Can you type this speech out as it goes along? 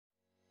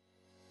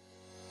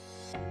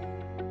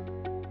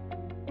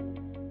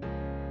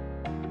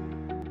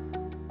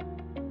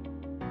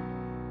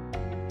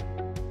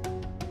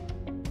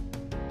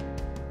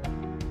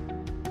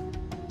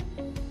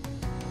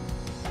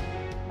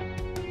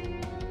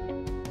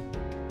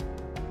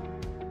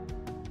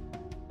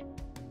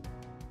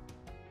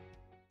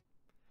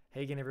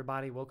Hey again,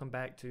 everybody. Welcome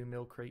back to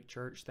Mill Creek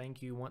Church.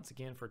 Thank you once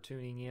again for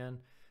tuning in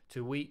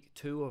to week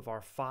 2 of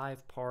our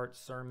 5-part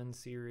sermon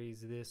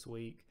series this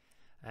week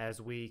as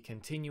we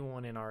continue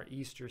on in our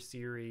Easter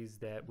series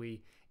that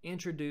we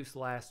introduced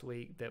last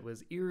week that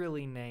was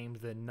eerily named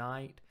The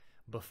Night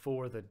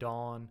Before the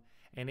Dawn.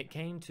 And it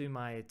came to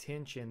my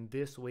attention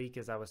this week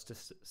as I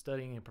was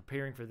studying and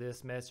preparing for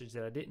this message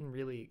that I didn't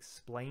really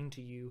explain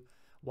to you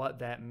what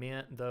that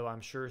meant, though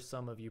I'm sure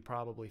some of you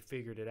probably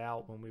figured it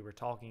out when we were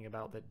talking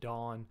about the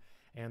dawn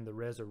and the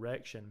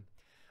resurrection.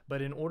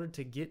 But in order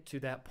to get to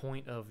that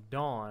point of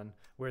dawn,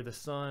 where the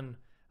sun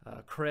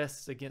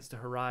crests against the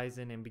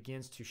horizon and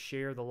begins to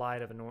share the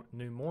light of a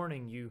new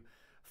morning, you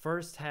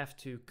first have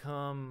to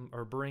come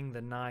or bring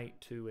the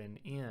night to an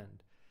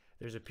end.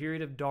 There's a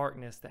period of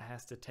darkness that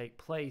has to take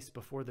place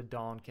before the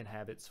dawn can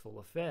have its full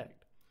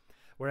effect.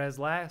 Whereas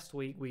last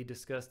week we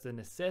discussed the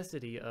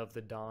necessity of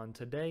the dawn,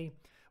 today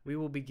we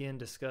will begin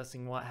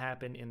discussing what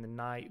happened in the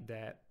night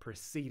that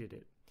preceded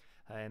it.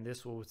 And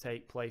this will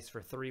take place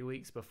for 3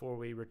 weeks before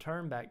we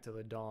return back to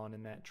the dawn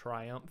in that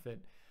triumphant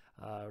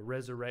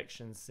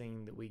resurrection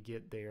scene that we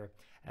get there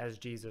as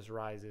Jesus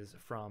rises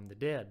from the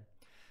dead.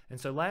 And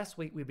so last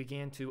week we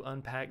began to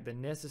unpack the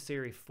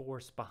necessary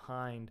force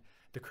behind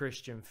the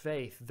Christian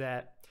faith,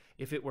 that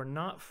if it were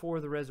not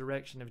for the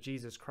resurrection of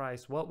Jesus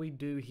Christ, what we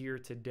do here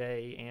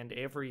today and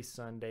every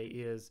Sunday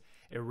is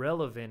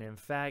irrelevant. In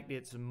fact,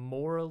 it's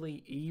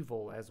morally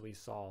evil, as we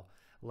saw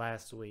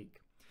last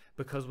week.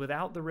 Because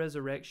without the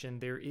resurrection,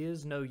 there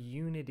is no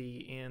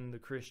unity in the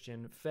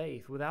Christian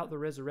faith. Without the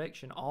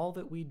resurrection, all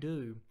that we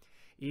do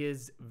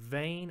is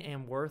vain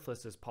and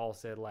worthless, as Paul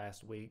said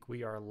last week.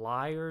 We are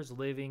liars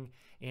living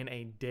in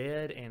a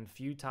dead and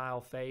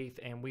futile faith,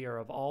 and we are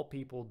of all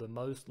people the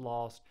most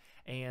lost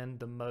and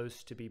the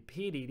most to be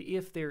pitied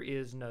if there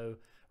is no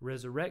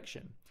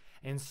resurrection.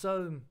 And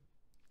so,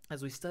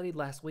 as we studied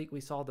last week,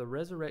 we saw the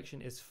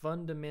resurrection is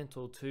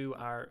fundamental to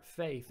our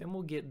faith, and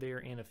we'll get there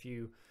in a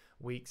few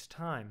weeks'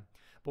 time.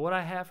 But what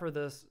I have for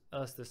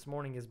us this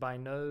morning is by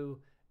no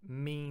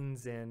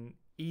means an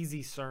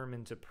easy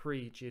sermon to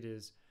preach. It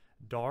is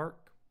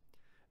dark.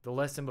 The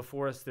lesson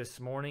before us this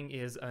morning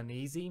is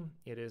uneasy.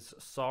 It is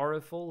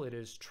sorrowful. It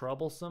is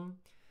troublesome.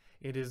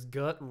 It is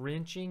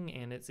gut-wrenching,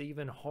 and it's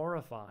even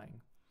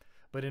horrifying.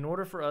 But in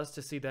order for us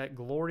to see that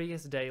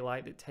glorious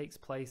daylight that takes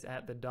place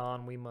at the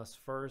dawn, we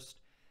must first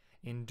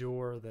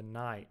endure the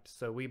night.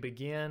 So we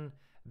begin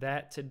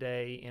that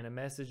today in a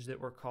message that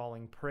we're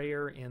calling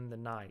Prayer in the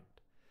Night.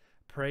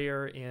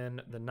 Prayer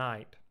in the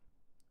Night.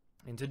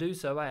 And to do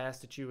so, I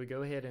ask that you would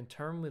go ahead and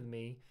turn with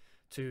me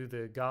to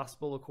the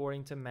Gospel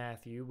according to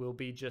Matthew. We'll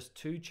be just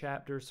 2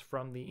 chapters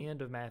from the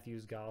end of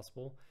Matthew's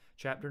Gospel,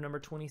 chapter number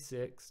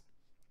 26.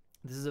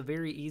 This is a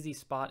very easy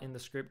spot in the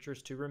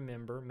Scriptures to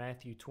remember,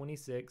 Matthew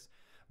 26,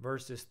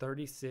 verses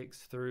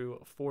 36 through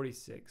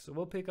 46. So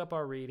we'll pick up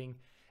our reading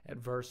at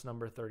verse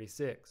number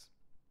 36.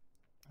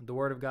 The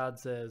Word of God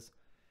says,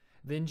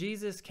 "Then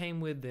Jesus came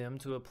with them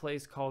to a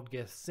place called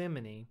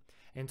Gethsemane,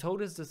 and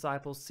told his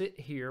disciples, 'Sit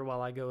here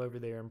while I go over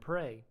there and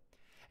pray.'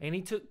 And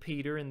he took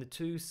Peter and the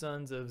 2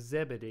 sons of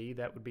Zebedee,"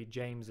 that would be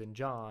James and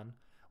John,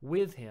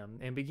 "with him,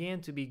 and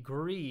began to be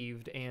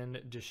grieved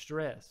and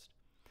distressed.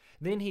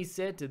 Then he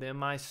said to them,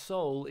 'My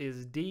soul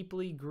is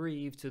deeply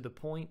grieved to the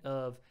point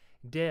of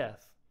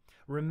death.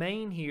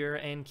 Remain here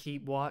and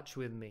keep watch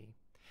with me.'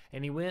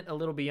 And he went a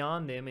little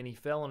beyond them, and he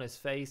fell on his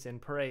face and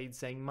prayed,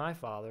 saying, 'My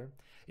Father,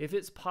 if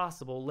it's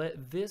possible,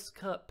 let this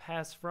cup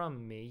pass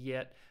from me,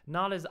 yet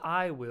not as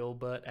I will,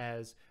 but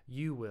as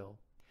you will.'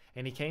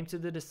 And he came to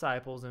the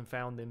disciples and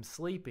found them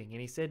sleeping.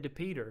 And he said to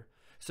Peter,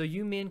 'So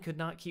you men could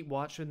not keep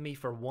watch with me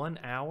for 1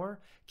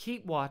 hour?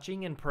 Keep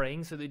watching and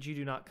praying so that you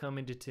do not come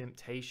into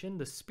temptation.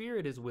 The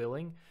spirit is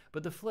willing,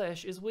 but the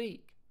flesh is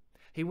weak.'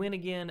 He went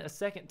again a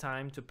second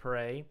time to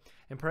pray,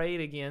 and prayed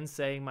again,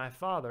 saying, 'My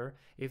Father,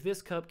 if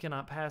this cup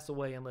cannot pass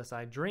away unless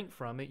I drink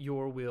from it,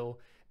 your will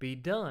be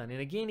done.' And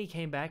again he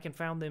came back and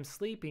found them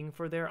sleeping,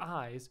 for their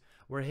eyes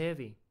were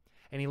heavy.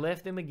 And he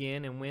left them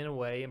again and went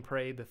away and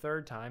prayed the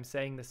 3rd time,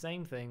 saying the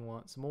same thing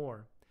once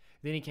more.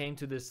 Then he came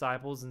to the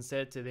disciples and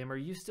said to them, 'Are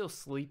you still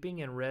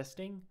sleeping and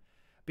resting?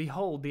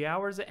 Behold, the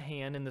hour is at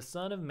hand, and the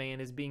Son of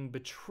Man is being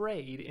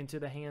betrayed into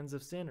the hands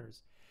of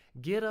sinners.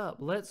 Get up,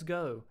 let's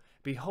go.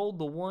 Behold,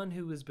 the one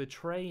who is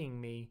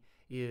betraying me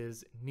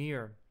is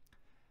near.'"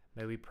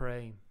 May we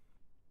pray.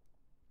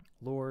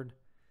 Lord,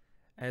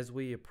 as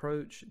we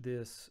approach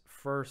this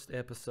first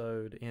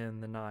episode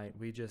in the night,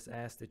 we just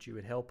ask that you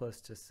would help us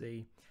to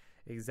see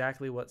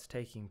exactly what's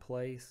taking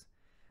place,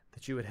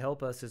 that you would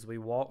help us as we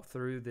walk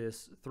through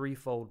this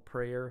threefold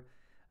prayer,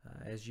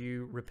 as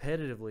you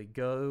repetitively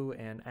go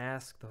and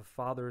ask the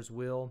Father's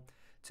will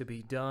to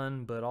be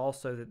done, but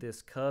also that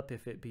this cup,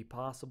 if it be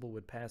possible,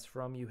 would pass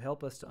from you.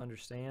 Help us to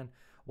understand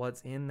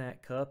what's in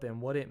that cup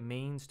and what it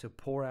means to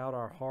pour out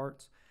our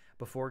hearts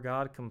before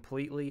God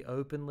completely,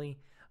 openly,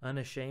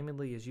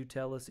 unashamedly, as you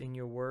tell us in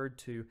your word,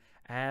 to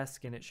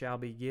ask and it shall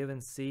be given,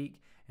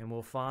 seek and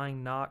we'll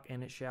find, knock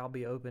and it shall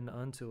be opened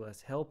unto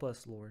us. Help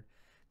us, Lord,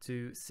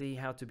 to see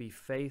how to be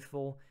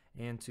faithful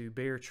and to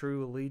bear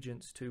true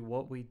allegiance to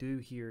what we do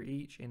here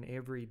each and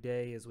every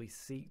day as we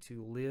seek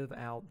to live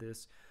out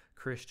this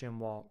Christian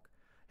walk.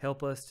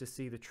 Help us to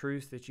see the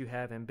truths that you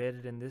have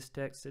embedded in this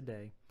text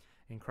today.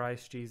 In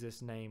Christ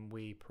Jesus' name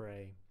we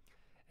pray.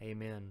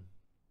 Amen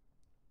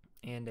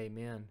and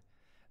amen.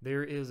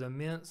 There is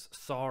immense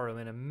sorrow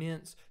and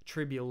immense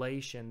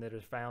tribulation that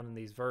is found in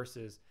these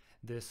verses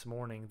this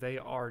morning. They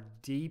are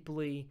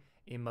deeply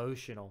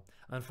emotional.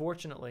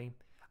 Unfortunately,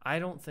 I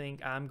don't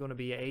think I'm going to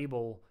be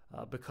able,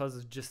 because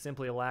of just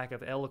simply a lack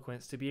of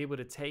eloquence, to be able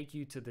to take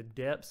you to the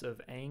depths of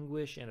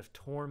anguish and of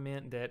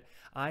torment that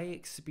I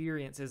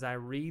experience as I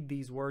read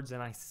these words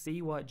and I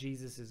see what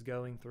Jesus is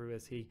going through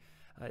as he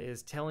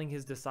is telling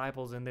his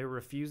disciples, and they're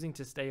refusing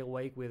to stay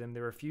awake with him.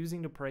 They're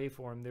refusing to pray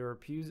for him. They're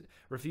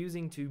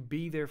refusing to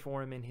be there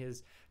for him in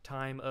his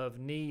time of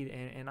need.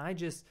 And I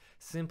just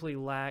simply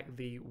lack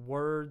the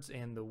words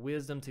and the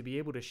wisdom to be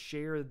able to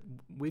share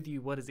with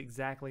you what is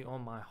exactly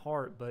on my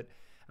heart. But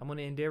I'm going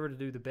to endeavor to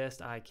do the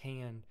best I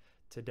can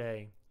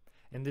today.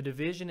 And the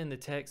division in the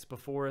text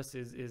before us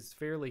is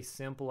fairly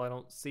simple. I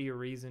don't see a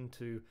reason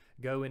to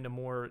go into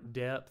more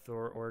depth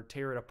or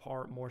tear it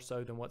apart more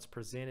so than what's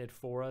presented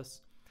for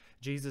us.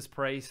 Jesus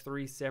prays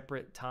 3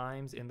 separate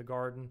times in the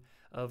Garden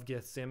of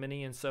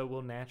Gethsemane, and so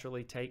we'll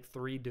naturally take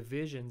 3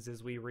 divisions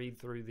as we read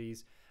through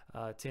these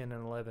 10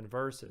 and 11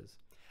 verses.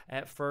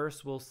 At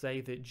first, we'll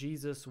say that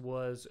Jesus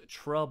was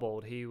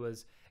troubled. He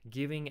was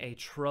giving a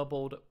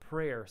troubled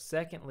prayer.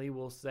 Secondly,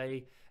 we'll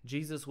say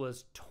Jesus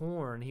was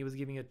torn. He was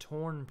giving a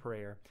torn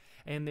prayer.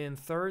 And then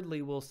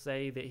thirdly, we'll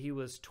say that he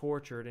was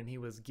tortured, and he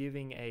was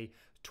giving a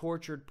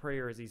tortured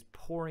prayer as he's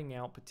pouring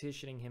out,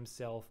 petitioning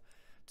himself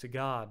to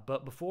God.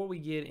 But before we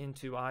get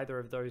into either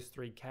of those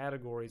 3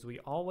 categories, we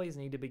always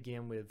need to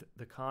begin with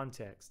the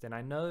context. And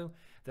I know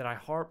that I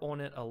harp on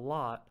it a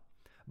lot,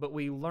 but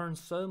we learn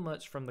so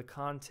much from the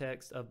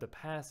context of the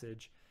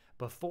passage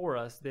before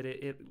us that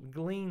it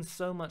gleans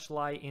so much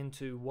light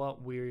into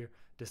what we're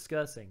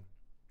discussing.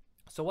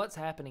 So what's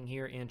happening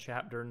here in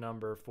chapter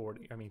number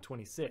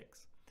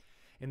 26?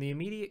 In the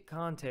immediate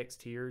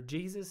context here,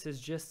 Jesus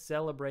has just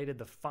celebrated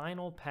the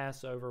final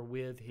Passover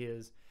with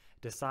his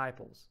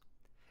disciples.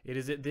 It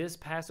is at this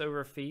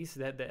Passover feast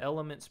that the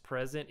elements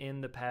present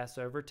in the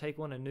Passover take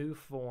on a new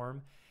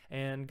form,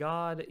 and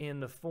God,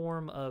 in the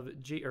form of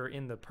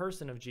in the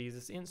person of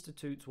Jesus,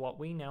 institutes what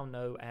we now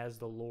know as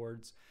the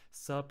Lord's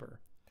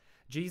Supper.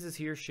 Jesus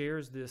here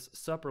shares this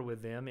supper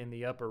with them in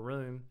the upper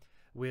room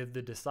with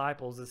the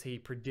disciples as he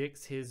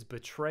predicts his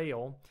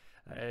betrayal.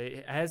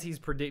 As he's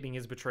predicting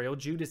his betrayal,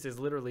 Judas is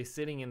literally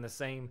sitting in the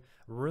same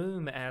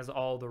room as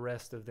all the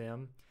rest of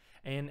them.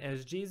 And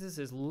as Jesus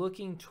is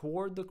looking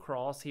toward the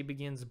cross, he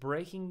begins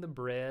breaking the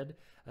bread,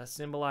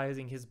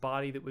 symbolizing his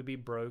body that would be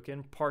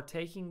broken,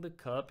 partaking the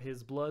cup,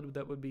 his blood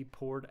that would be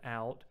poured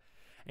out.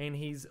 And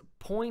he's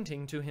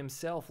pointing to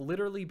himself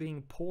literally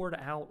being poured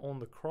out on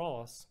the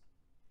cross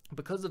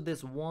because of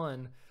this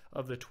one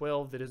of the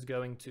 12 that is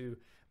going to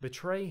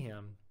betray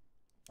him.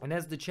 And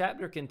as the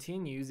chapter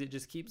continues, it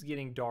just keeps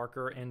getting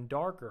darker and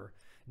darker.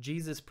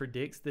 Jesus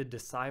predicts the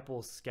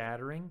disciples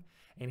scattering.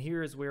 And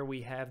here is where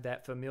we have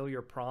that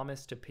familiar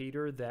promise to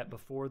Peter that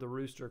before the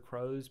rooster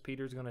crows,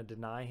 Peter's going to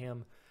deny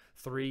him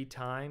 3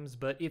 times.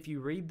 But if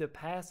you read the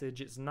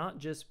passage, it's not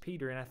just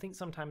Peter. And I think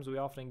sometimes we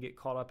often get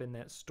caught up in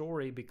that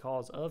story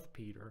because of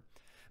Peter.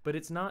 But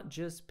it's not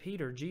just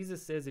Peter.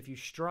 Jesus says if you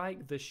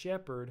strike the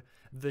shepherd,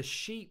 the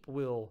sheep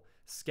will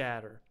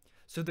scatter.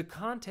 So the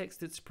context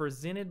that's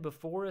presented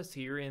before us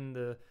here in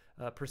the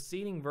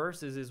preceding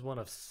verses is one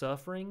of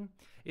suffering.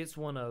 It's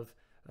one of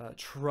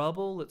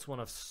trouble. It's one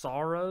of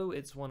sorrow.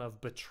 It's one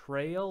of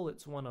betrayal.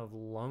 It's one of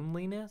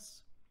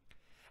loneliness.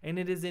 And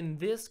it is in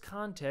this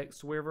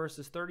context where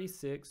verses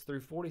 36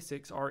 through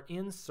 46 are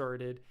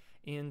inserted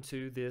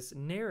into this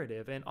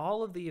narrative. And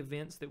all of the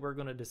events that we're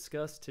going to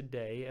discuss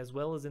today, as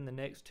well as in the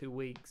next 2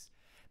 weeks,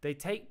 they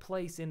take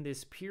place in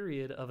this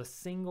period of a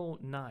single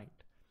night.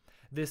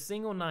 This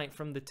single night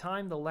from the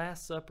time the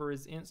Last Supper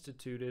is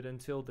instituted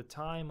until the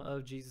time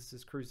of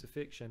Jesus'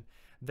 crucifixion,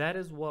 that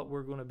is what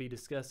we're going to be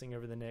discussing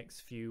over the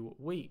next few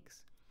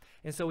weeks.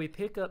 And so we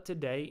pick up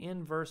today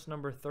in verse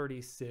number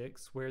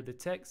 36, where the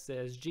text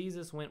says,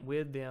 Jesus went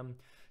with them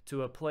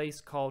to a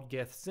place called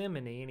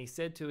Gethsemane, and he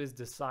said to his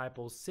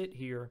disciples, sit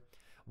here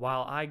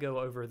while I go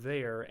over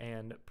there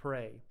and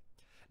pray.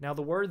 Now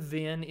the word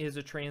then is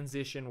a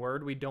transition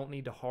word. We don't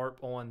need to harp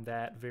on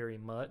that very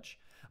much.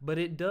 But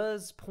it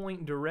does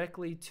point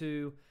directly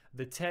to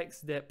the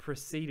text that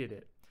preceded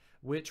it,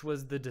 which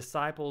was the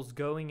disciples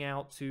going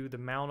out to the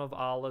Mount of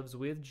Olives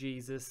with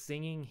Jesus,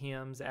 singing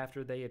hymns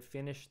after they had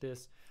finished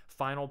this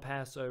final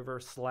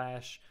Passover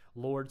 /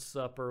 Lord's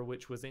Supper,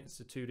 which was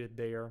instituted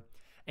there,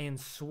 and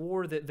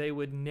swore that they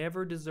would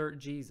never desert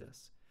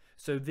Jesus.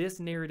 So this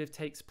narrative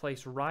takes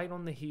place right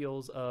on the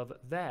heels of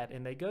that,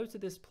 and they go to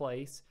this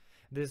place,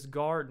 this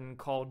garden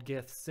called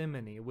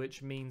Gethsemane,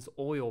 which means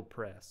oil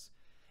press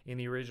in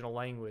the original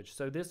language.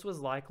 So this was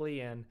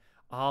likely an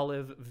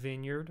olive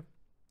vineyard.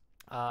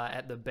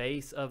 at the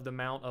base of the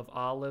Mount of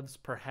Olives,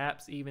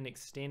 perhaps even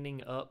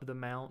extending up the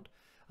mount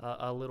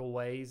a little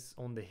ways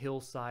on the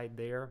hillside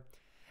there.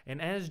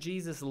 And as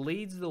Jesus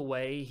leads the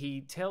way,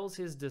 he tells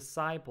his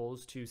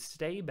disciples to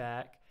stay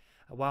back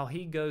while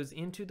he goes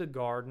into the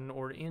garden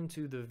or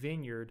into the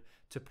vineyard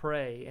to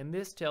pray. And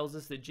this tells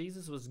us that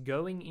Jesus was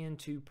going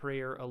into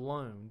prayer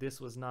alone.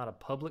 This was not a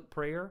public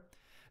prayer.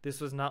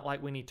 This was not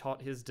like when he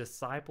taught his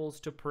disciples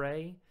to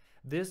pray.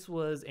 This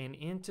was an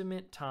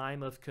intimate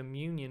time of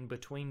communion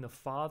between the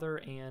Father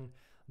and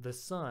the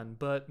Son.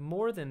 But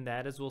more than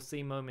that, as we'll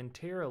see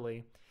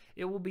momentarily,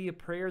 it will be a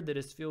prayer that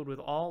is filled with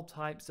all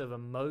types of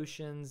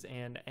emotions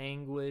and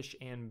anguish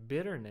and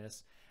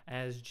bitterness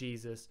as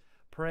Jesus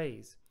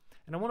prays.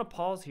 And I want to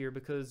pause here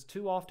because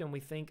too often we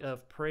think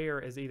of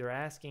prayer as either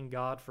asking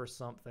God for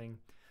something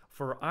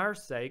for our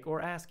sake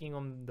or asking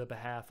on the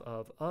behalf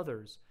of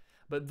others.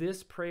 But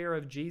this prayer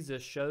of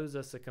Jesus shows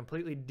us a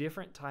completely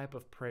different type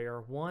of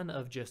prayer, one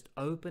of just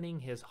opening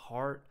his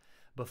heart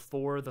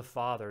before the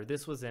Father.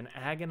 This was an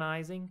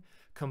agonizing,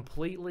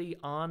 completely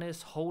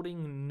honest,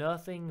 holding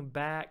nothing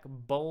back,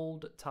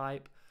 bold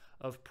type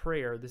of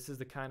prayer. This is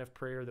the kind of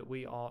prayer that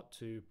we ought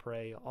to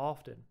pray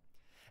often.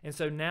 And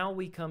so now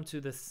we come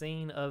to the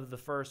scene of the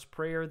first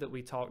prayer that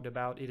we talked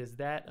about. It is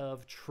that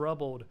of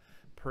troubled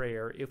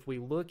prayer. If we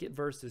look at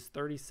verses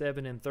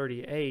 37 and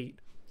 38,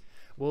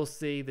 we'll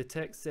see the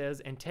text says,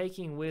 "And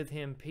taking with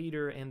him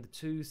Peter and the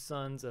 2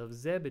 sons of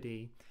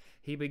Zebedee,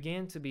 he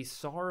began to be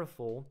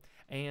sorrowful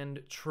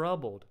and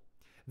troubled.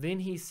 Then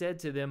he said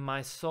to them,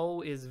 'My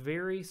soul is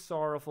very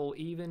sorrowful,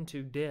 even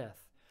to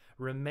death.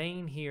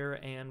 Remain here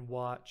and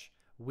watch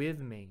with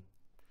me.'"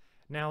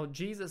 Now,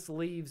 Jesus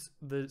leaves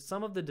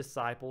some of the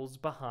disciples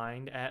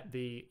behind at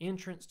the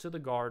entrance to the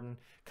garden,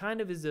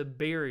 kind of as a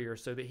barrier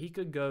so that he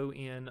could go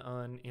in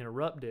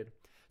uninterrupted,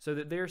 so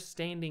that they're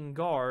standing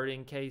guard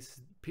in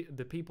case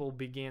the people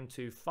begin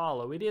to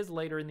follow. It is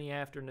later in the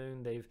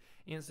afternoon. They've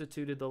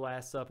instituted the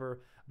Last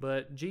Supper,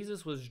 but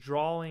Jesus was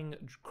drawing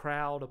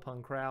crowd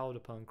upon crowd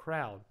upon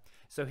crowd.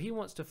 So he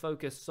wants to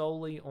focus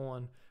solely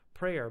on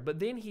prayer. But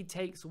then he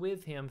takes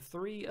with him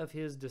 3 of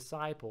his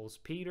disciples,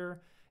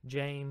 Peter,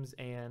 James,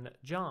 and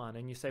John.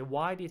 And you say,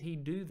 why did he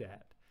do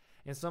that?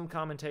 And some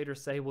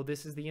commentators say, well,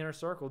 this is the inner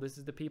circle. This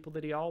is the people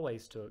that he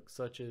always took,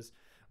 such as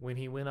when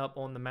he went up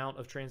on the Mount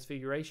of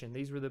Transfiguration.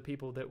 These were the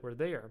people that were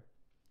there.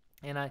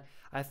 And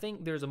I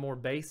think there's a more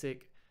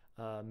basic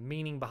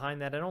meaning behind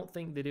that. I don't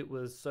think that it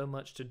was so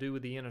much to do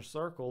with the inner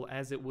circle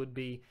as it would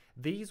be,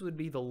 these would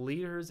be the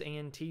leaders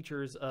and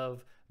teachers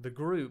of the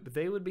group.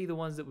 They would be the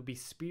ones that would be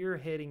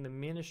spearheading the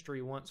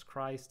ministry once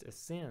Christ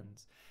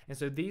ascends. And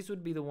so these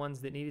would be the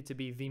ones that needed to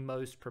be the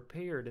most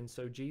prepared. And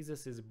so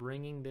Jesus is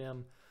bringing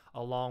them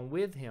along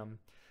with him.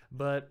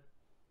 But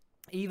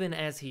even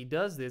as he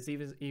does this,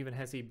 even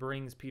as he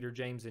brings Peter,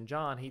 James, and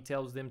John, he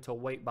tells them to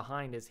wait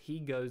behind as he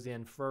goes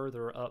in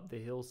further up the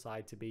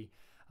hillside to be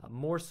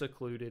more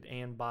secluded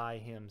and by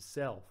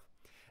himself.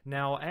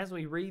 Now, as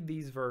we read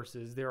these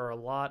verses, there are a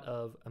lot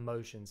of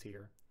emotions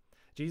here.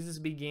 Jesus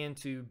began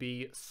to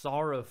be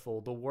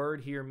sorrowful, the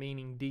word here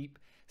meaning deep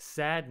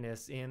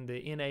sadness. In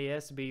the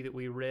NASB that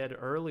we read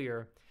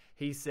earlier,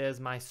 he says,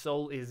 "My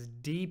soul is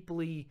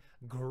deeply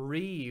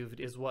grieved,"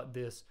 is what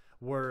this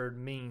word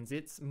means.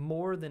 It's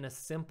more than a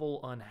simple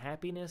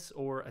unhappiness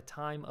or a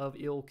time of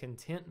ill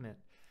contentment.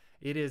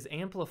 It is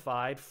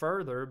amplified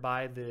further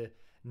by the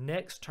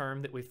next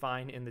term that we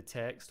find in the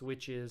text,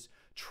 which is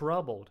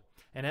troubled.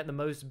 And at the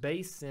most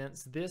base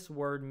sense, this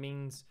word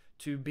means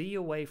to be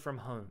away from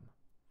home.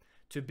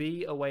 To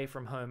be away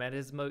from home at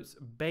its most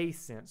base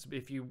sense.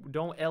 If you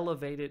don't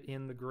elevate it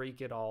in the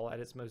Greek at all, at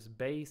its most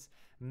base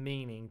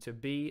meaning, to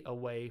be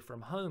away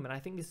from home. And I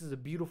think this is a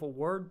beautiful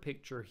word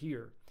picture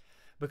here,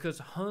 because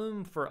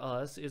home for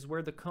us is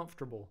where the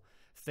comfortable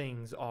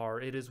things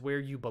are. It is where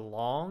you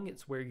belong.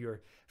 It's where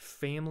your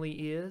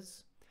family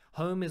is.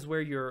 Home is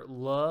where you're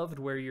loved,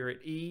 where you're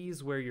at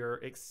ease, where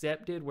you're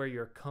accepted, where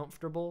you're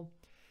comfortable.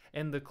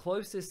 And the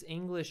closest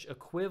English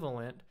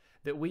equivalent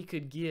that we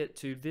could get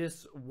to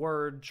this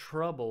word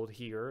troubled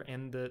here,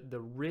 and the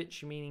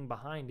rich meaning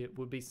behind it,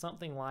 would be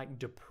something like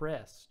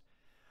depressed.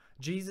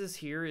 Jesus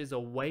here is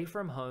away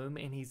from home,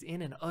 and he's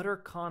in an utter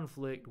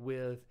conflict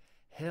with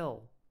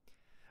hell.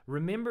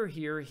 Remember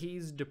here,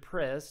 he's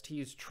depressed,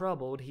 he's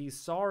troubled, he's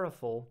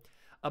sorrowful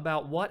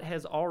about what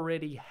has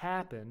already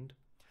happened,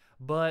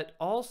 but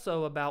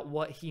also about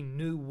what he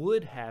knew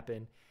would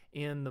happen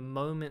in the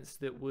moments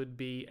that would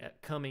be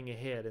coming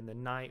ahead, in the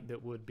night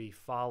that would be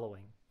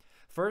following.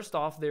 First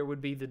off, there would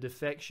be the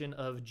defection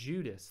of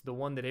Judas, the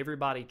one that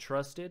everybody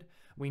trusted.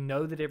 We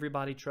know that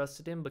everybody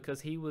trusted him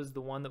because he was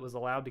the one that was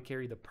allowed to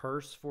carry the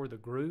purse for the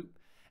group.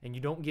 And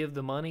you don't give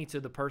the money to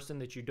the person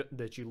that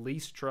you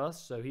least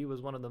trust. So he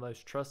was one of the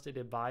most trusted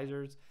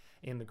advisors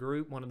in the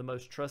group, one of the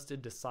most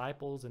trusted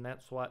disciples, and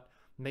that's what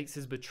makes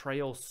his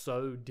betrayal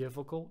so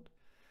difficult.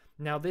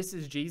 Now, this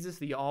is Jesus,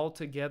 the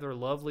altogether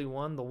lovely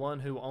one, the one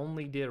who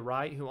only did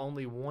right, who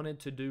only wanted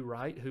to do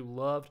right, who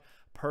loved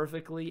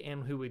perfectly,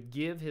 and who would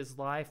give his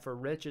life for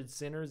wretched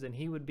sinners, and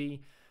he would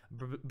be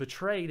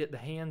betrayed at the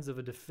hands of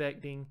a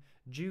defecting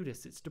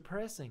Judas. It's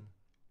depressing.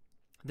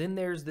 Then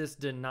there's this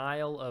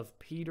denial of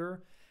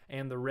Peter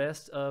and the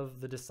rest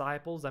of the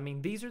disciples. I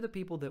mean, these are the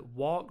people that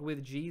walked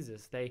with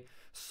Jesus. They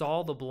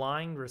saw the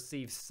blind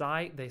receive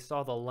sight. They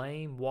saw the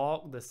lame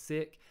walk, the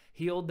sick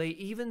healed. They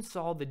even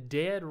saw the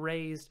dead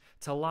raised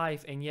to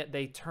life, and yet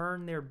they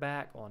turned their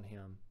back on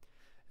him.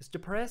 It's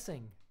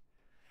depressing.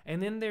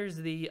 And then there's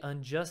the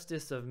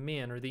injustice of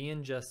men, or the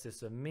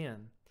injustice of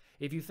men.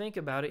 If you think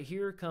about it,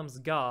 here comes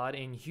God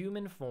in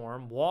human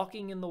form,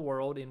 walking in the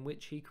world in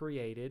which he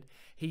created.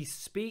 He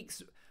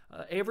speaks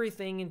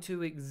everything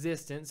into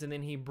existence, and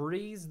then he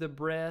breathes the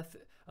breath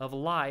of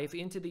life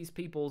into these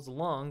people's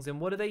lungs. And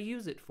what do they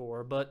use it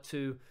for? But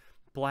to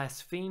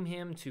blaspheme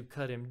him, to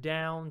cut him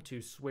down,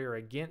 to swear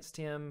against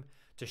him,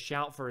 to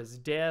shout for his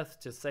death,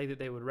 to say that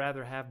they would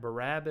rather have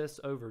Barabbas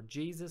over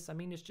Jesus. I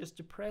mean, it's just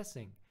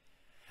depressing.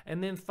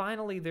 And then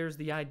finally, there's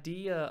the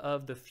idea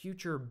of the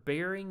future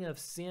bearing of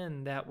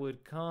sin that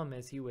would come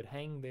as he would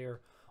hang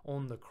there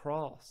on the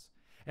cross.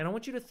 And I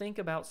want you to think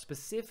about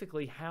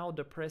specifically how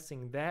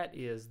depressing that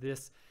is.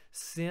 This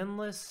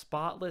sinless,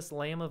 spotless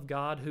Lamb of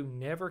God who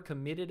never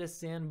committed a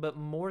sin, but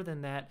more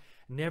than that,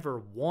 never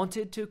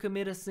wanted to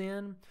commit a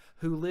sin,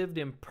 who lived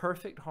in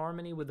perfect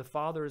harmony with the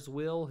Father's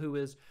will, who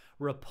is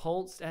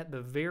repulsed at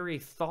the very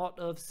thought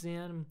of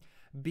sin,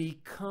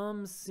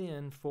 becomes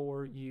sin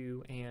for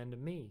you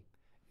and me.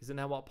 Isn't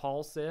that what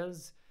Paul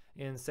says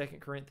in 2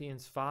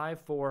 Corinthians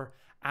 5? For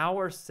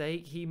our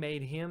sake he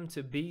made him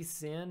to be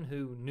sin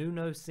who knew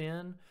no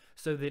sin,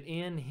 so that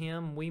in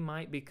him we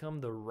might become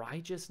the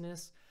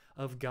righteousness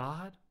of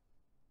God.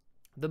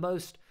 The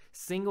most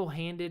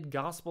single-handed,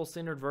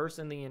 gospel-centered verse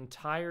in the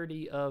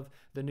entirety of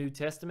the New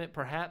Testament,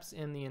 perhaps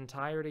in the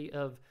entirety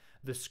of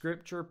the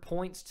Scripture,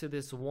 points to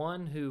this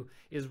one who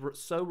is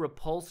so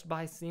repulsed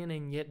by sin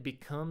and yet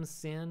becomes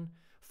sin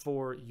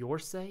for your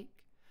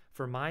sake,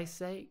 for my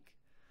sake.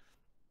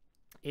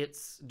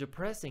 It's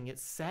depressing,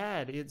 it's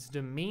sad, it's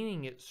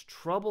demeaning, it's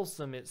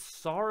troublesome, it's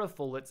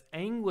sorrowful, it's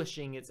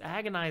anguishing, it's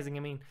agonizing. I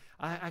mean,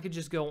 I could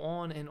just go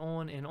on and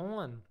on and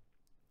on.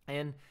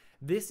 And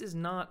this is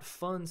not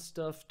fun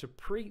stuff to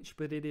preach,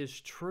 but it is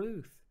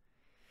truth.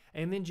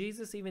 And then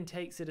Jesus even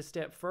takes it a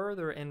step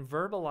further and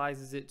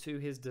verbalizes it to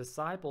his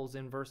disciples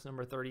in verse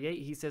number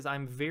 38. He says,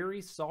 I'm very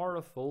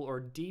sorrowful or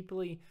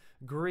deeply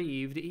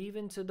grieved,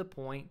 even to the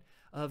point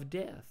of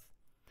death.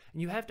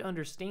 And you have to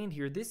understand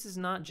here, this is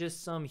not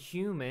just some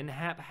human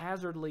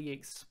haphazardly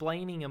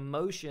explaining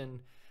emotion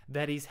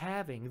that he's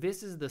having.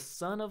 This is the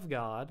Son of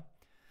God,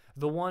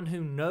 the one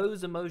who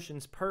knows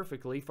emotions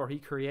perfectly, for he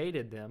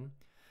created them,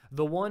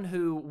 the one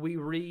who we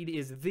read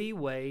is the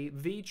way,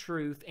 the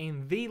truth,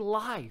 and the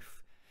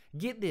life.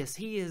 Get this,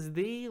 he is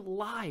the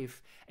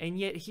life. And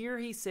yet here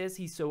he says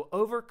he's so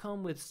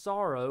overcome with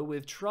sorrow,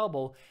 with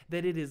trouble,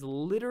 that it is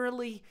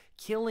literally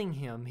killing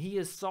him. He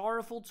is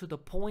sorrowful to the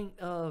point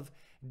of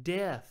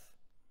death.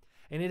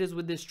 And it is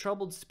with this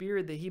troubled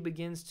spirit that he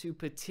begins to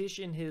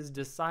petition his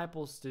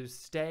disciples to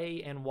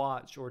stay and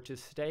watch, or to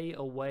stay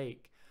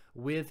awake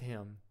with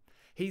him.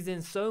 He's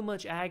in so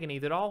much agony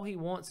that all he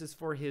wants is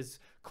for his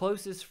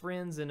closest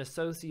friends and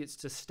associates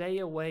to stay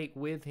awake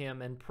with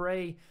him and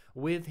pray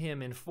with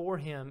him and for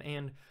him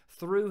and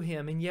through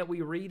him. And yet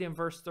we read in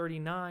verse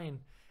 39,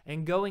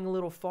 and going a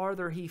little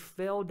farther, he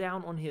fell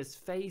down on his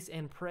face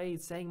and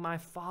prayed, saying, My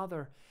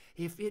Father,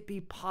 if it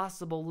be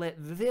possible, let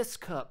this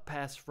cup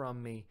pass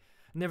from me.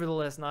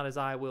 Nevertheless, not as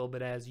I will,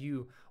 but as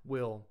you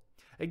will.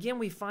 Again,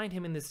 we find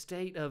him in this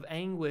state of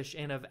anguish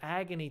and of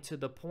agony to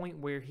the point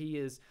where he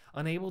is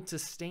unable to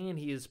stand.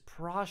 He is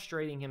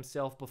prostrating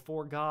himself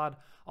before God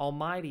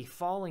Almighty,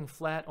 falling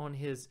flat on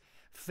his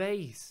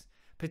face,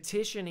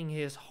 petitioning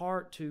his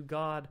heart to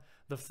God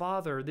the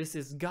Father. This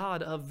is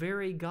God, a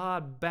very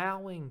God,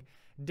 bowing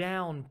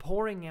down,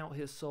 pouring out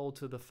his soul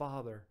to the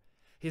Father.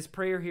 His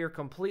prayer here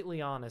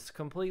completely honest,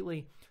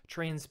 completely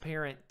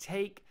transparent.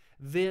 Take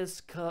this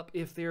cup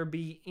if there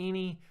be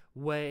any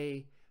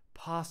way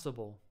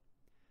possible.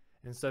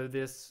 And so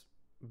this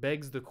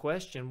begs the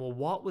question, well,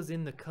 what was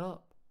in the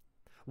cup?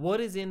 What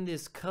is in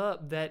this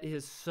cup that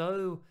is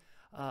so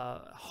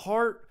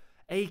heart-aching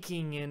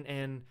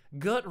and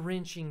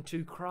gut-wrenching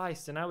to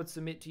Christ? And I would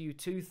submit to you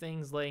two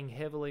things laying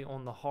heavily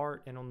on the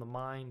heart and on the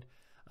mind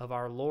of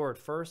our Lord.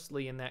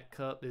 Firstly, in that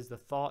cup is the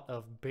thought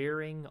of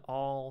bearing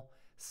all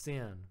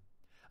sin,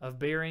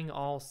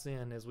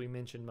 as we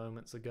mentioned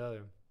moments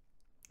ago.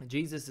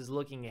 Jesus is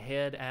looking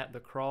ahead at the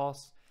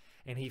cross,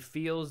 and he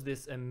feels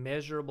this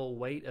immeasurable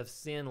weight of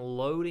sin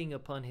loading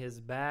upon his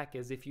back,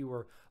 as if you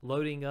were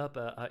loading up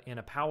in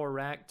a power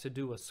rack to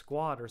do a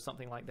squat or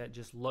something like that,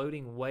 just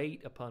loading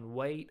weight upon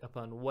weight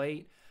upon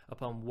weight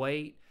upon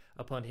weight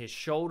upon his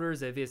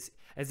shoulders,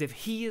 as if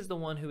he is the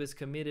one who has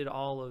committed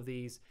all of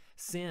these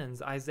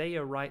sins.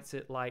 Isaiah writes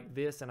it like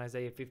this in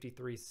Isaiah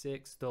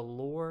 53:6, the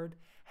Lord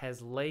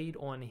has laid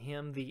on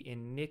him the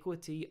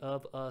iniquity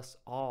of us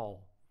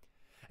all.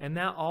 And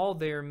that all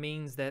there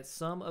means that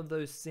some of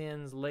those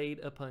sins laid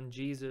upon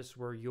Jesus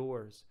were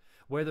yours.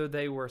 Whether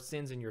they were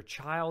sins in your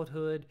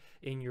childhood,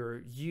 in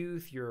your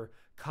youth, your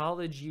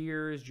college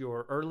years,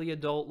 your early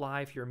adult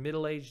life, your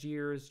middle-aged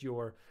years,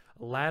 your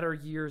latter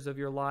years of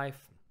your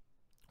life,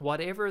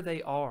 whatever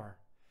they are,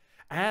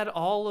 add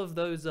all of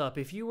those up.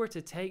 If you were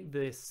to take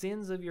the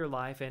sins of your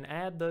life and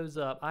add those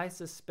up, I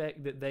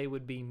suspect that they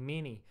would be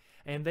many.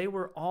 And they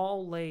were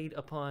all laid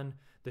upon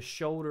the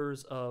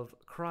shoulders of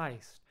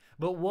Christ.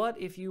 But what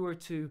if you were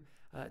to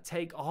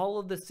take all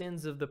of the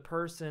sins of the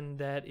person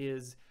that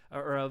is,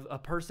 or of a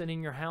person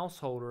in your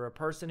household, or a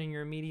person in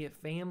your immediate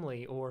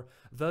family, or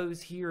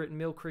those here at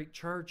Mill Creek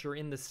Church, or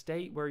in the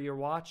state where you're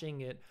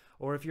watching it,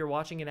 or if you're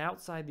watching it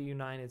outside the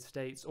United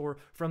States, or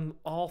from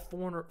all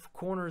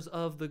corners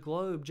of the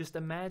globe, just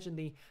imagine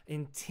the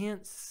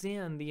intense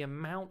sin, the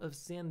amount of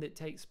sin that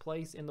takes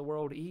place in the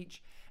world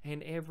each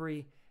and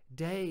every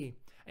day.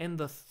 And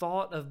the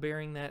thought of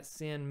bearing that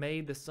sin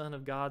made the Son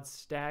of God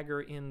stagger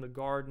in the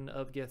Garden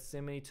of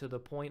Gethsemane to the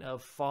point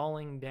of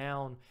falling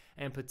down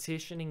and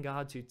petitioning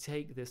God to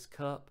take this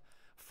cup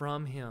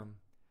from him.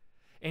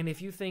 And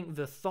if you think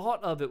the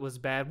thought of it was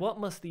bad, what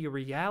must the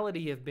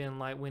reality have been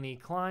like when he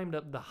climbed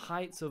up the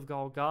heights of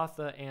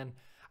Golgotha and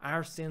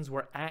our sins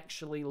were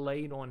actually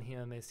laid on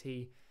him as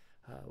he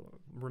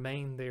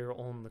remained there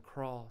on the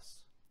cross?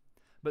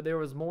 But there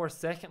was more.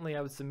 Secondly,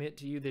 I would submit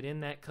to you that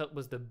in that cup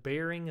was the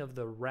bearing of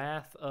the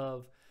wrath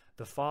of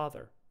the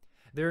Father.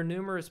 There are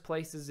numerous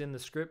places in the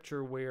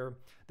Scripture where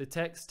the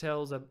text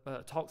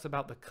talks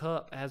about the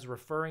cup as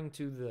referring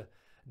to the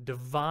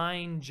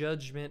divine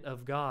judgment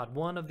of God.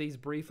 One of these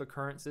brief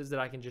occurrences that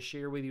I can just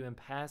share with you in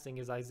passing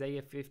is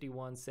Isaiah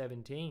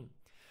 51:17.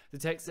 The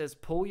text says,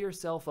 pour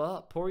yourself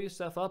up,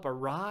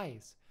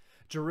 arise.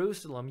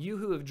 Jerusalem, you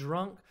who have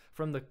drunk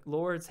from the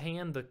Lord's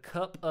hand the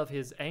cup of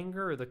his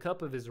anger, or the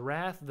cup of his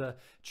wrath, the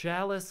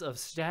chalice of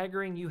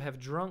staggering, you have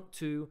drunk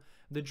to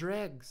the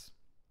dregs.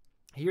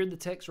 Here the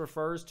text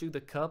refers to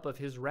the cup of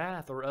his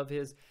wrath or of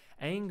his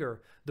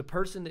anger. The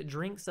person that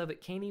drinks of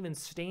it can't even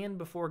stand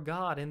before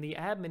God. And the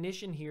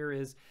admonition here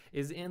is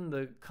in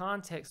the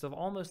context of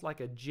almost like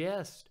a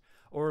jest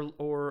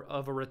or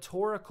of a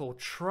rhetorical,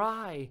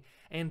 try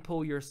and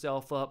pull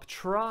yourself up,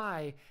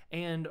 try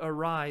and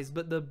arise.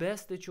 But the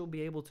best that you'll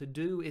be able to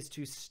do is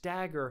to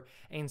stagger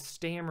and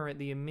stammer at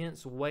the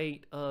immense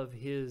weight of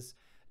his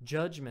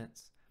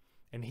judgments.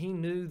 And he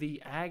knew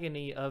the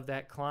agony of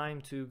that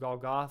climb to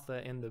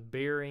Golgotha and the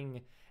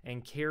bearing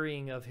and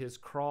carrying of his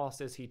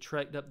cross as he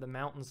trekked up the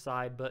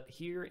mountainside. But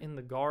here in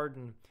the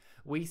garden,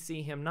 we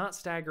see him not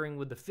staggering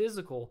with the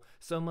physical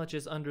so much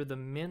as under the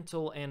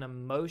mental and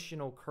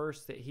emotional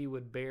curse that he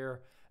would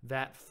bear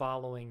that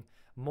following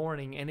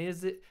morning. And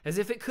is it as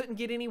if it couldn't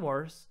get any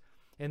worse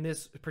in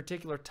this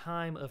particular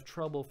time of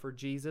trouble for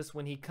Jesus?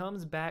 When he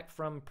comes back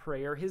from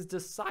prayer, his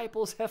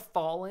disciples have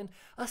fallen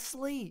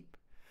asleep.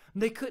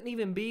 They couldn't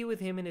even be with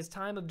him in his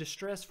time of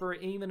distress for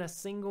even a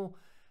single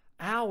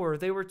hour.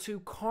 They were too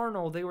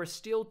carnal. They were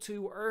still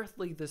too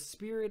earthly. The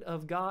Spirit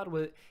of God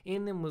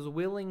in them was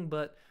willing,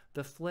 but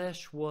the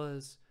flesh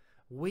was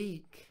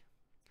weak.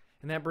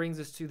 And that brings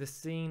us to the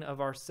scene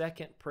of our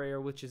second prayer,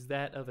 which is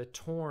that of a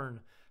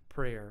torn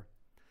prayer.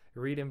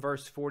 We read in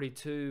verse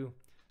 42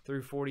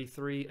 through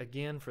 43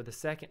 again for the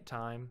second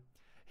time.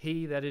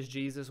 He, that is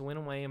Jesus, went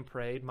away and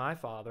prayed, my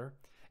Father,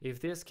 if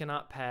this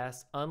cannot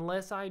pass,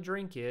 unless I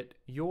drink it,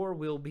 your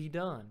will be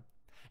done.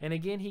 And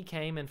again he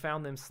came and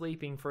found them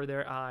sleeping, for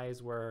their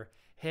eyes were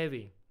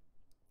heavy.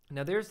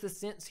 Now there's the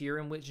sense here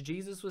in which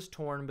Jesus was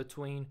torn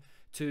between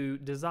two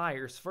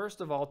desires.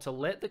 First of all, to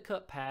let the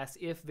cup pass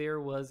if there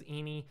was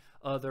any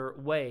other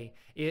way.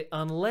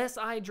 Unless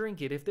I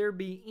drink it, if there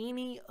be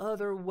any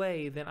other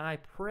way, then I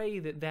pray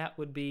that that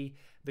would be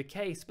the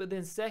case. But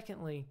then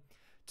secondly,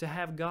 to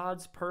have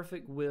God's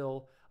perfect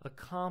will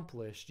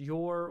accomplished.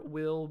 Your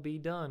will be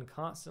done.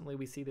 Constantly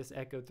we see this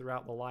echoed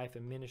throughout the life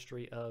and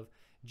ministry of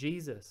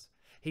Jesus.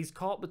 He's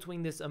caught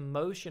between this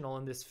emotional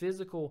and this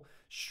physical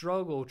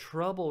struggle,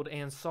 troubled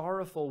and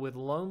sorrowful with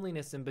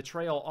loneliness and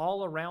betrayal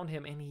all around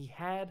him, and he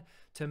had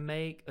to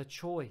make a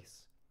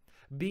choice.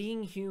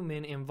 Being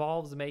human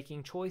involves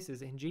making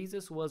choices, and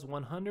Jesus was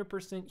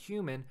 100%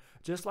 human,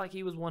 just like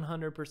he was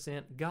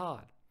 100%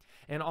 God.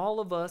 And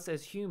all of us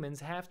as humans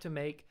have to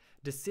make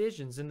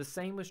decisions, and the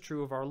same was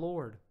true of our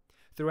Lord.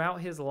 Throughout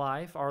his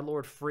life, our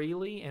Lord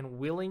freely and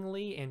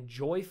willingly and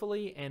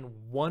joyfully and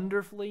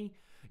wonderfully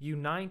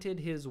united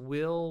his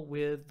will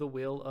with the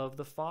will of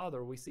the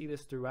Father. We see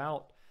this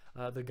throughout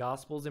the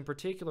Gospels. In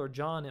particular,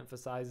 John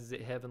emphasizes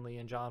it heavily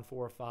in John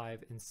 4,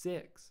 5, and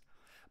 6.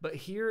 But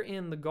here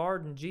in the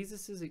garden,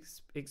 Jesus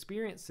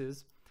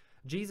experiences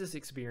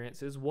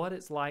what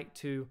it's like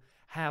to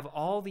have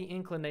all the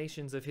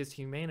inclinations of his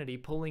humanity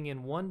pulling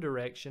in one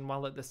direction,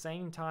 while at the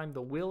same time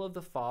the will of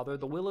the Father,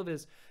 the will of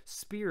his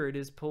Spirit,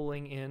 is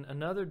pulling in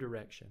another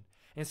direction.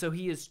 And so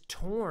he is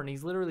torn.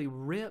 He's literally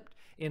ripped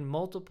in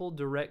multiple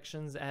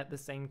directions at the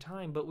same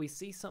time. But we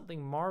see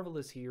something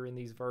marvelous here in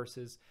these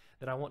verses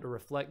that I want to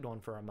reflect on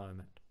for a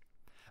moment.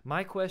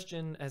 My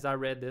question as I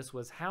read this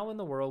was, how in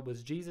the world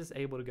was Jesus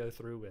able to go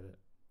through with it?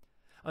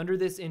 Under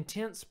this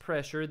intense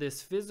pressure,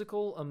 this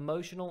physical,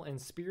 emotional,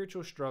 and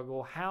spiritual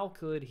struggle, how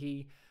could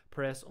he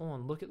press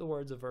on? Look at the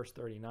words of verse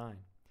 39.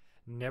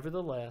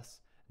 Nevertheless,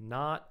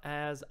 not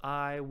as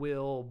I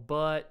will,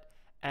 but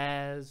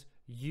as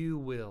you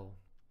will.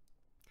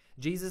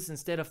 Jesus,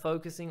 instead of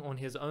focusing on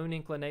his own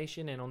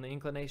inclination and on the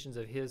inclinations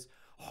of his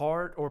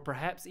heart, or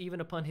perhaps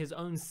even upon his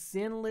own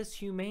sinless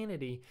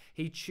humanity,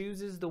 he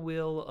chooses the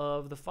will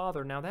of the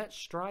Father. Now that's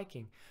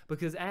striking,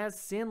 because as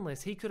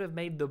sinless, he could have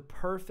made the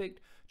perfect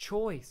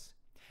choice.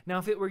 Now,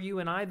 if it were you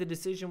and I, the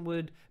decision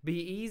would be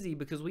easy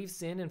because we've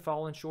sinned and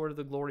fallen short of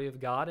the glory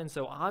of God. And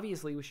so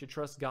obviously we should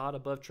trust God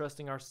above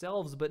trusting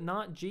ourselves, but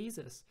not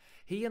Jesus.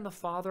 He and the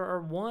Father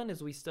are one,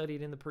 as we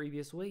studied in the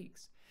previous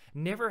weeks.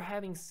 Never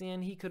having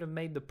sinned, he could have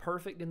made the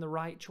perfect and the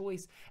right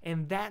choice.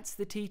 And that's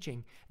the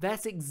teaching.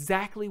 That's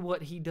exactly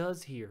what he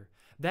does here.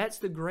 That's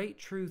the great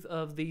truth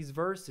of these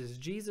verses.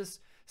 Jesus'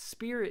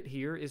 spirit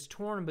here is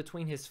torn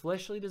between his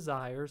fleshly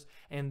desires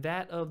and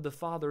that of the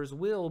Father's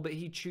will, but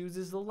he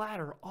chooses the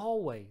latter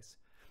always.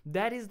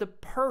 That is the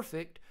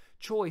perfect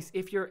choice.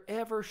 If you're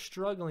ever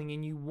struggling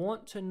and you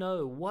want to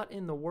know what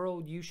in the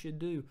world you should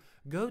do,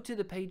 go to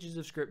the pages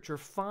of Scripture,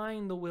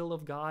 find the will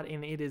of God,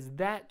 and it is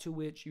that to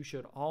which you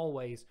should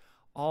always,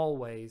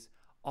 always,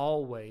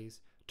 always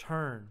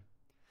turn.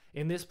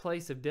 In this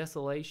place of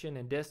desolation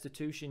and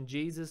destitution,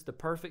 Jesus, the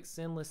perfect,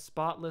 sinless,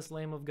 spotless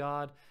Lamb of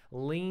God,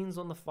 leans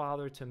on the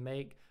Father to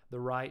make the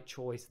right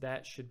choice.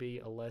 That should be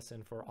a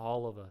lesson for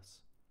all of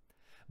us.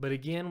 But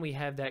again, we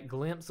have that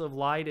glimpse of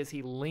light as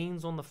he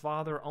leans on the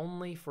Father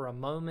only for a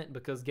moment,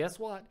 because guess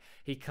what?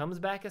 He comes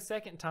back a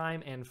second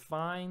time and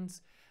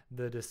finds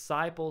the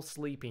disciple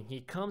sleeping.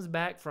 He comes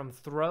back from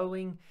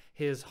throwing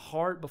his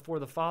heart before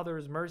the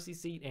Father's mercy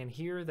seat, and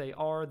here they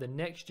are. The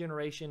next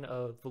generation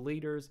of the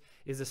leaders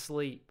is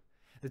asleep.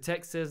 The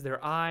text says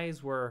their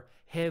eyes were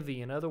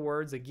heavy. In other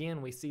words,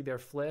 again, we see their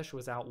flesh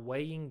was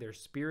outweighing their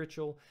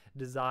spiritual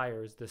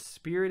desires. The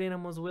spirit in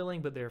them was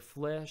willing, but their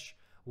flesh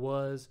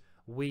was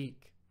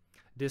weak.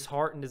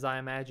 Disheartened, as I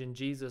imagine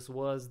Jesus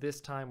was this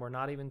time, we're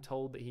not even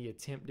told that he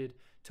attempted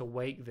to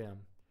wake them.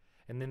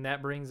 And then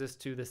that brings us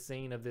to the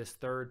scene of this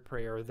third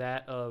prayer,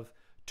 that of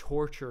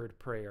tortured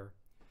prayer.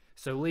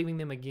 So leaving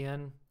them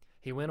again,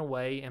 he went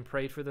away and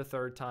prayed for the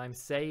third time,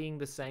 saying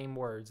the same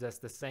words. That's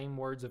the same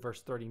words of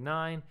verse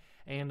 39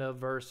 and of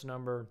verse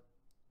number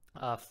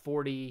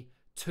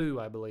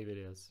 42, I believe it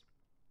is.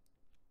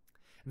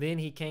 Then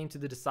he came to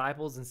the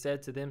disciples and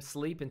said to them,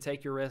 "Sleep and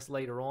take your rest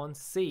later on.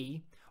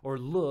 See," or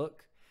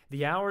look,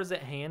 "the hour is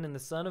at hand, and the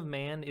Son of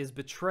Man is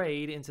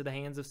betrayed into the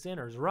hands of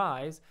sinners.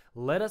 Rise,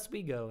 let us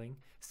be going.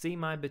 See,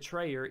 my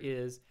betrayer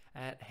is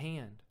at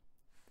hand."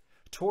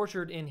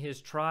 Tortured in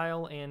his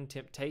trial and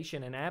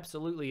temptation and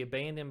absolutely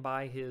abandoned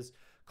by his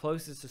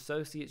closest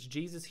associates,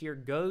 Jesus here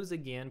goes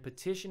again,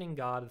 petitioning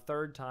God a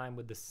third time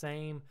with the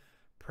same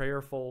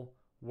prayerful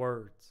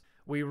words.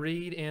 We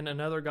read in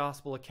another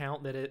gospel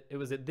account that it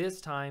was at this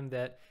time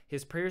that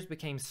his prayers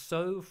became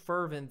so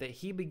fervent that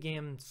he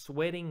began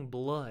sweating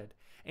blood.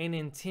 An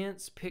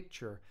intense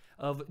picture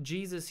of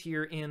Jesus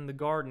here in the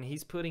garden.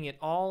 He's putting it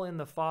all in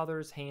the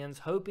Father's hands,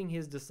 hoping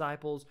his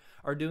disciples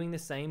are doing the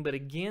same. But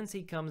again,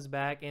 he comes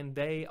back and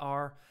they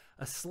are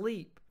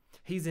asleep.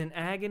 He's in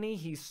agony.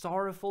 He's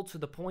sorrowful to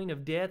the point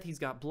of death. He's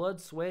got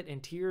blood, sweat,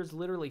 and tears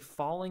literally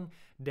falling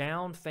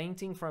down,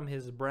 fainting from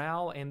his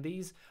brow. And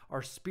these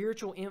are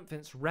spiritual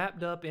infants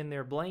wrapped up in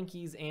their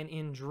blankies and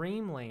in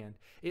dreamland.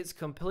 It's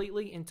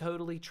completely and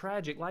totally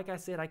tragic. Like I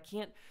said, I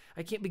can't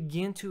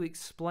begin to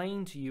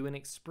explain to you and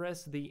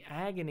express the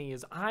agony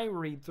as I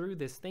read through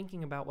this,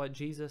 thinking about what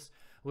Jesus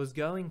was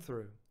going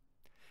through.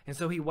 And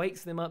so he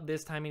wakes them up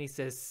this time and he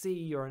says,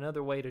 "See," or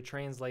another way to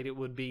translate it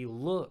would be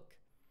 "look."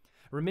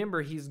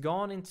 Remember, he's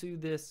gone into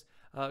this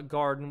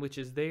garden, which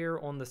is there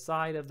on the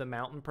side of the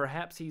mountain.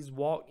 Perhaps he's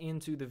walked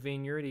into the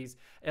vineyard. He's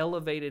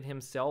elevated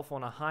himself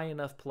on a high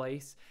enough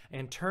place.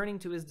 And turning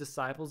to his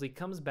disciples, he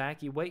comes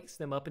back, he wakes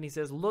them up, and he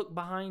says, "Look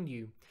behind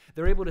you."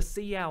 They're able to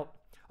see out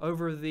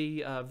over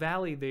the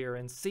valley there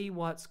and see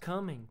what's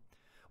coming.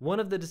 One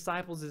of the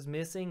disciples is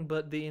missing,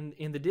 but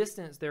in the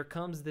distance there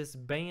comes this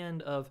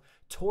band of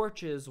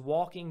torches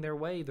walking their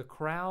way, the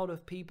crowd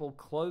of people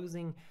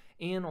closing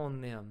in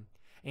on them.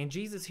 And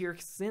Jesus here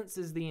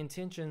senses the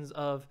intentions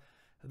of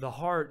the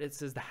heart. It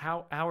says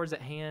the hour's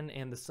at hand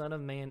and the Son of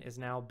Man is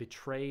now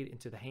betrayed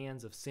into the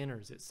hands of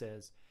sinners, it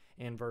says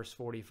in verse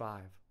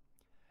 45.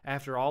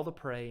 After all the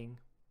praying,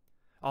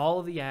 all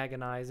of the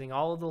agonizing,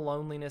 all of the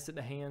loneliness at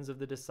the hands of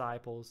the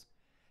disciples,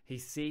 he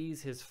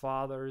sees his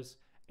Father's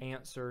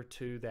answer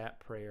to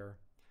that prayer.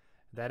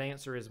 That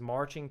answer is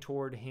marching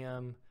toward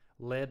him,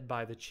 led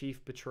by the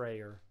chief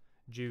betrayer,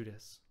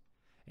 Judas.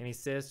 And he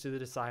says to the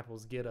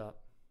disciples, "Get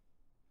up.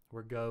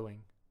 We're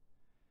going."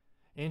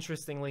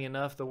 Interestingly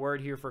enough, the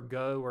word here for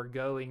go or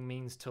going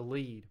means to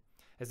lead,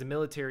 as a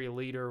military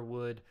leader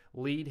would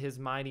lead his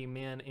mighty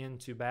men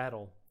into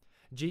battle.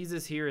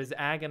 Jesus here is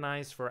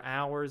agonized for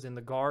hours in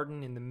the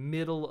garden in the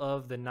middle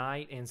of the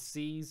night and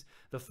sees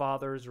the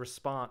Father's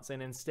response.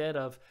 And instead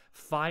of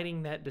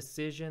fighting that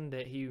decision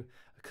that he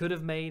could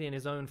have made in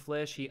his own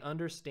flesh, he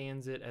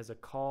understands it as a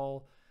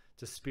call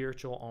to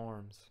spiritual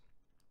arms.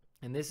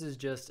 And this is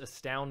just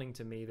astounding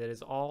to me that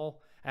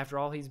after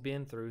all he's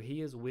been through,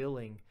 he is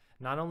willing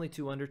not only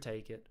to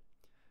undertake it,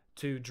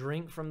 to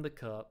drink from the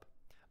cup,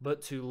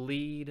 but to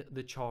lead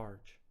the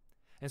charge.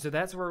 And so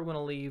that's where we're going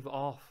to leave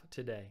off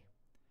today.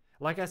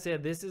 Like I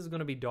said, this is going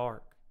to be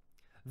dark.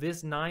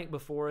 This night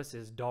before us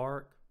is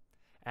dark,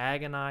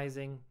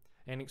 agonizing,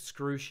 and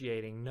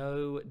excruciating.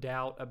 No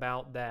doubt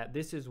about that.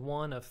 This is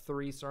one of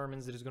 3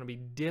 sermons that is going to be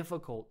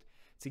difficult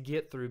to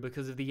get through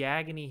because of the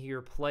agony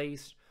here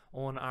placed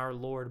on our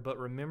Lord. But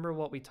remember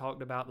what we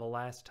talked about the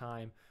last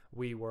time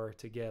we were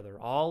together.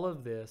 All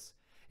of this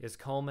is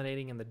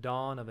culminating in the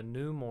dawn of a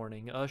new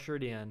morning,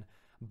 ushered in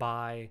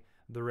by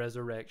the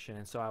resurrection.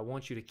 And so I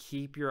want you to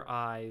keep your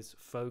eyes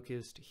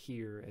focused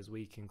here as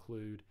we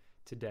conclude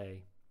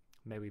today.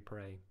 May we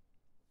pray.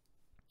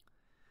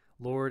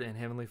 Lord and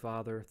Heavenly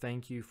Father,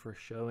 thank you for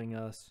showing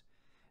us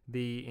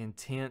the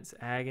intense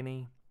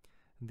agony,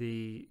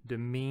 the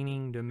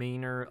demeaning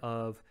demeanor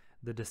of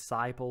the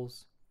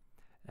disciples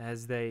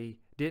as they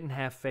didn't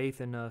have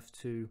faith enough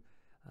to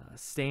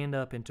stand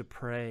up and to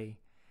pray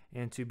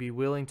and to be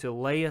willing to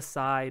lay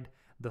aside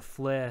the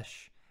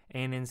flesh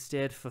and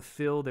instead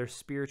fulfill their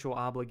spiritual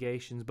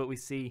obligations. But we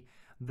see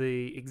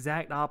the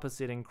exact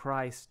opposite in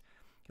Christ,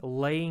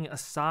 laying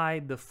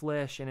aside the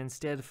flesh and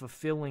instead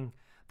fulfilling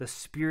the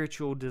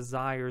spiritual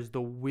desires,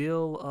 the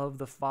will of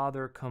the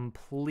Father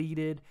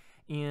completed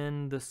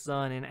in the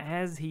Son. And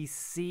as he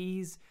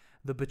sees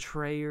the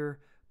betrayer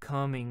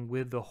coming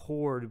with the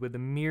horde, with the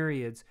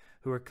myriads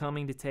who are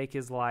coming to take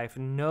his life,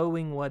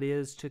 knowing what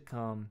is to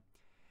come,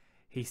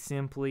 he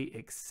simply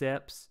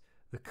accepts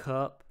the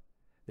cup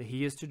that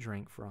he is to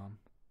drink from.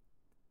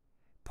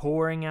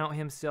 Pouring out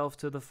himself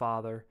to the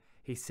Father,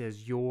 he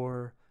says,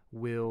 "Your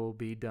will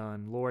be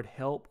done." Lord,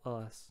 help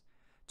us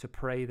to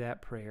pray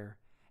that prayer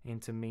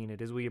and to mean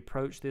it. As we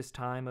approach this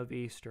time of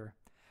Easter,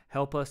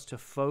 help us to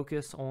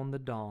focus on the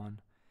dawn,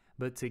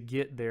 but to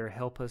get there,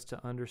 help us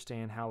to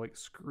understand how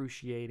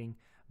excruciating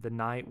the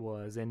night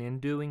was, and in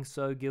doing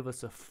so, give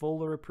us a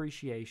fuller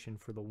appreciation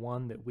for the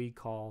one that we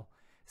call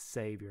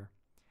Savior.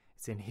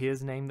 It's in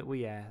his name that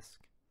we ask.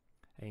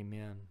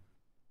 Amen.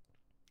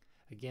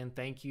 Again,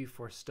 thank you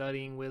for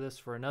studying with us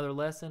for another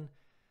lesson,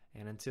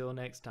 and until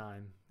next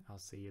time, I'll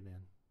see you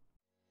then.